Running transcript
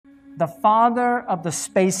the father of the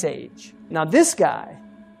space age. Now this guy,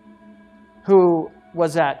 who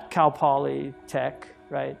was at Cal Poly Tech,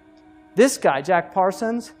 right? This guy, Jack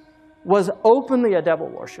Parsons, was openly a devil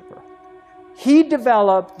worshiper. He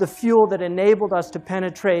developed the fuel that enabled us to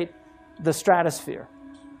penetrate the stratosphere.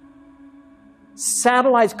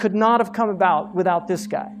 Satellites could not have come about without this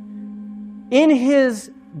guy. In his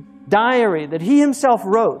diary that he himself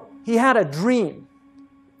wrote, he had a dream.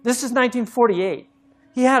 This is 1948.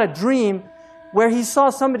 He had a dream where he saw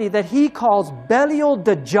somebody that he calls Belial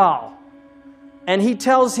Dajjal. And he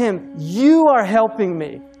tells him, "You are helping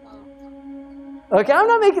me." Okay, I'm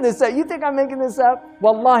not making this up. You think I'm making this up?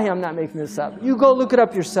 Wallahi, I'm not making this up. You go look it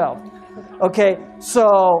up yourself. Okay, so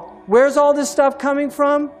where's all this stuff coming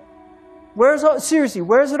from? Seriously,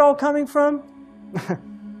 where's it all coming from?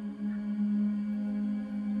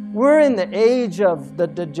 We're in the age of the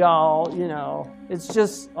Dajjal, you know. It's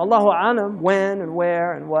just Allahu Alam, when and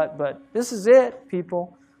where and what, but this is it,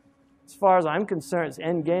 people. As far as I'm concerned, it's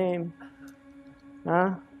end game.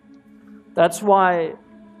 Huh? That's why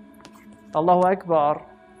Allahu Akbar,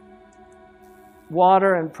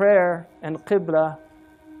 water and prayer and Qibla,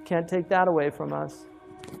 can't take that away from us.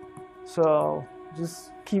 So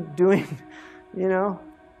just keep doing, you know.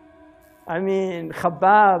 I mean,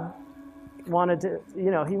 Khabbab wanted to,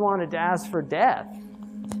 you know, he wanted to ask for death,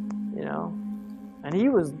 you know. And he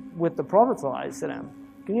was with the Prophet ﷺ.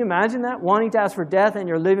 Can you imagine that? Wanting to ask for death and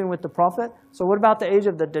you're living with the Prophet? So what about the age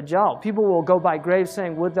of the Dajjal? People will go by graves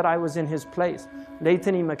saying, "Would that I was in his place.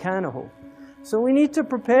 Laytani makanahu." So we need to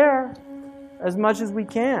prepare as much as we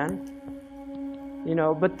can. You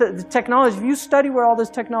know, but the technology, if you study where all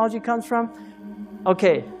this technology comes from,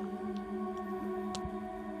 okay,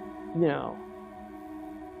 you know,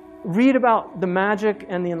 read about the magic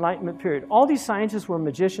and the Enlightenment period. All these scientists were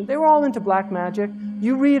magicians. They were all into black magic.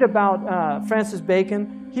 You read about Francis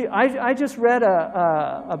Bacon. I just read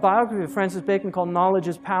a biography of Francis Bacon called Knowledge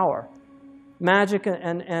is Power, Magic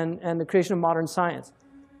and the Creation of Modern Science.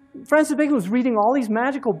 Francis Bacon was reading all these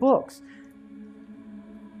magical books.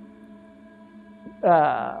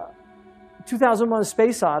 2001: A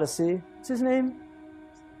Space Odyssey. What's his name?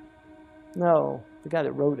 No, the guy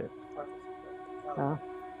that wrote it.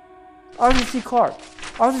 Arthur C. Clarke.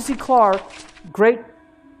 Arthur C. Clarke, great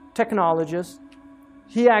technologist.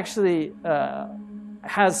 He actually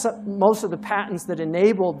has most of the patents that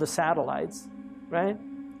enabled the satellites, right?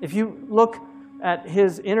 If you look at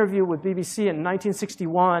his interview with BBC in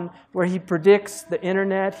 1961, where he predicts the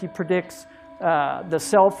internet, he predicts the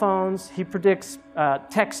cell phones, he predicts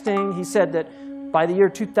texting. He said that by the year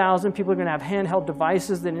 2000, people are going to have handheld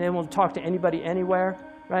devices that enable them to talk to anybody anywhere,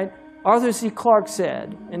 right? Arthur C. Clarke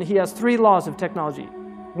said, and he has 3 laws of technology.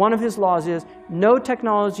 One of his laws is, no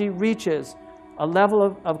technology reaches a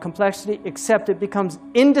level of complexity except it becomes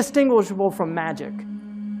indistinguishable from magic.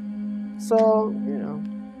 So, you know,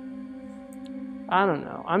 I don't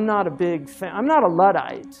know. I'm not a big fan. I'm not a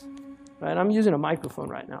Luddite, right? I'm using a microphone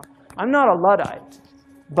right now. I'm not a Luddite,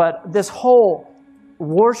 but this whole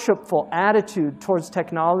worshipful attitude towards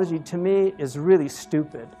technology to me is really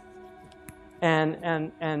stupid.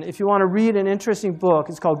 And if you want to read an interesting book,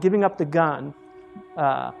 it's called Giving Up the Gun,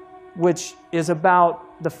 which is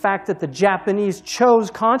about the fact that the Japanese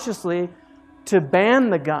chose consciously to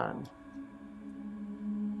ban the gun.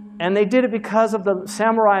 And they did it because of the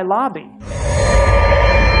samurai lobby.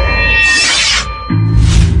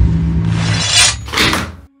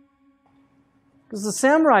 Because the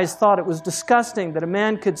samurais thought it was disgusting that a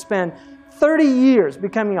man could spend 30 years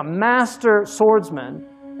becoming a master swordsman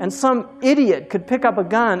and some idiot could pick up a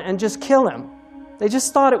gun and just kill him. They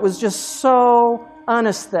just thought it was just so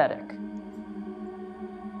unaesthetic.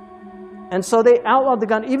 And so they outlawed the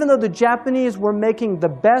gun, even though the Japanese were making the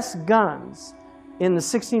best guns in the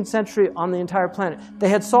 16th century on the entire planet. They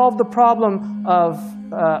had solved the problem of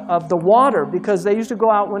the water because they used to go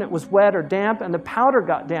out when it was wet or damp and the powder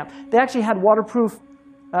got damp. They actually had waterproof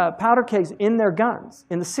powder kegs in their guns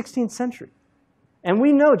in the 16th century. And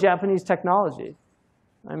we know Japanese technology.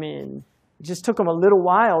 I mean, it just took them a little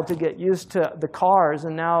while to get used to the cars,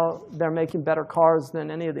 and now they're making better cars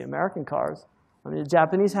than any of the American cars. I mean, the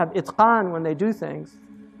Japanese have itqan when they do things,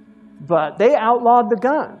 but they outlawed the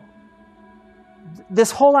gun.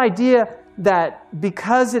 This whole idea that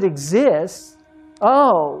because it exists,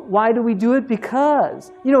 oh, why do we do it?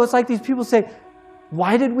 Because. You know, it's like these people say,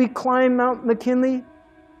 why did we climb Mount McKinley?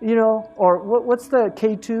 You know, or what's the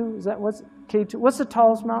K2? Is that what's K2? What's the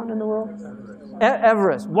tallest mountain in the world?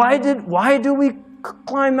 Everest. Why do we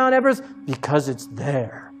climb Mount Everest? Because it's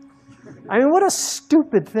there. I mean, what a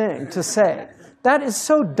stupid thing to say. That is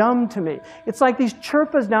so dumb to me. It's like these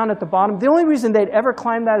chirpas down at the bottom. The only reason they'd ever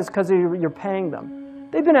climb that is because you're paying them.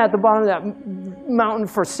 They've been at the bottom of that mountain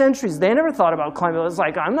for centuries. They never thought about climbing. It was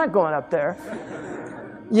like, I'm not going up there.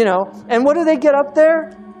 You know, and what do they get up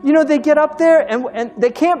there? You know, they get up there and they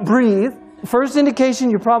can't breathe. First indication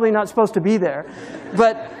you're probably not supposed to be there.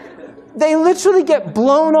 But they literally get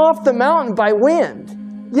blown off the mountain by wind.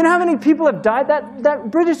 You know how many people have died? That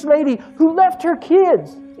British lady who left her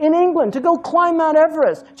kids in England to go climb Mount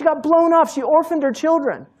Everest. She got blown off. She orphaned her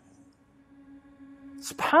children.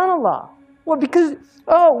 SubhanAllah. Well, because,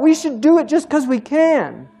 oh, we should do it just because we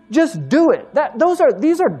can. Just do it.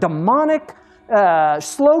 These are demonic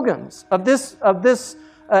slogans of this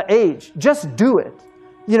age. Just do it.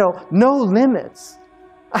 You know, no limits.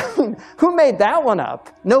 I mean, who made that one up?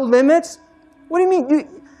 No limits? What do you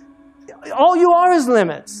mean? All you are is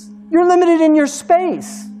limits. You're limited in your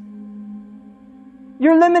space.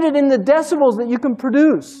 You're limited in the decibels that you can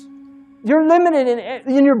produce. You're limited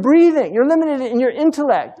in your breathing. You're limited in your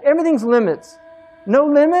intellect. Everything's limits. No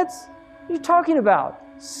limits? What are you talking about?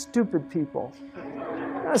 Stupid people.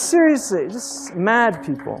 Seriously, just mad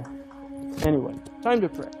people. Anyway, time to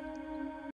pray.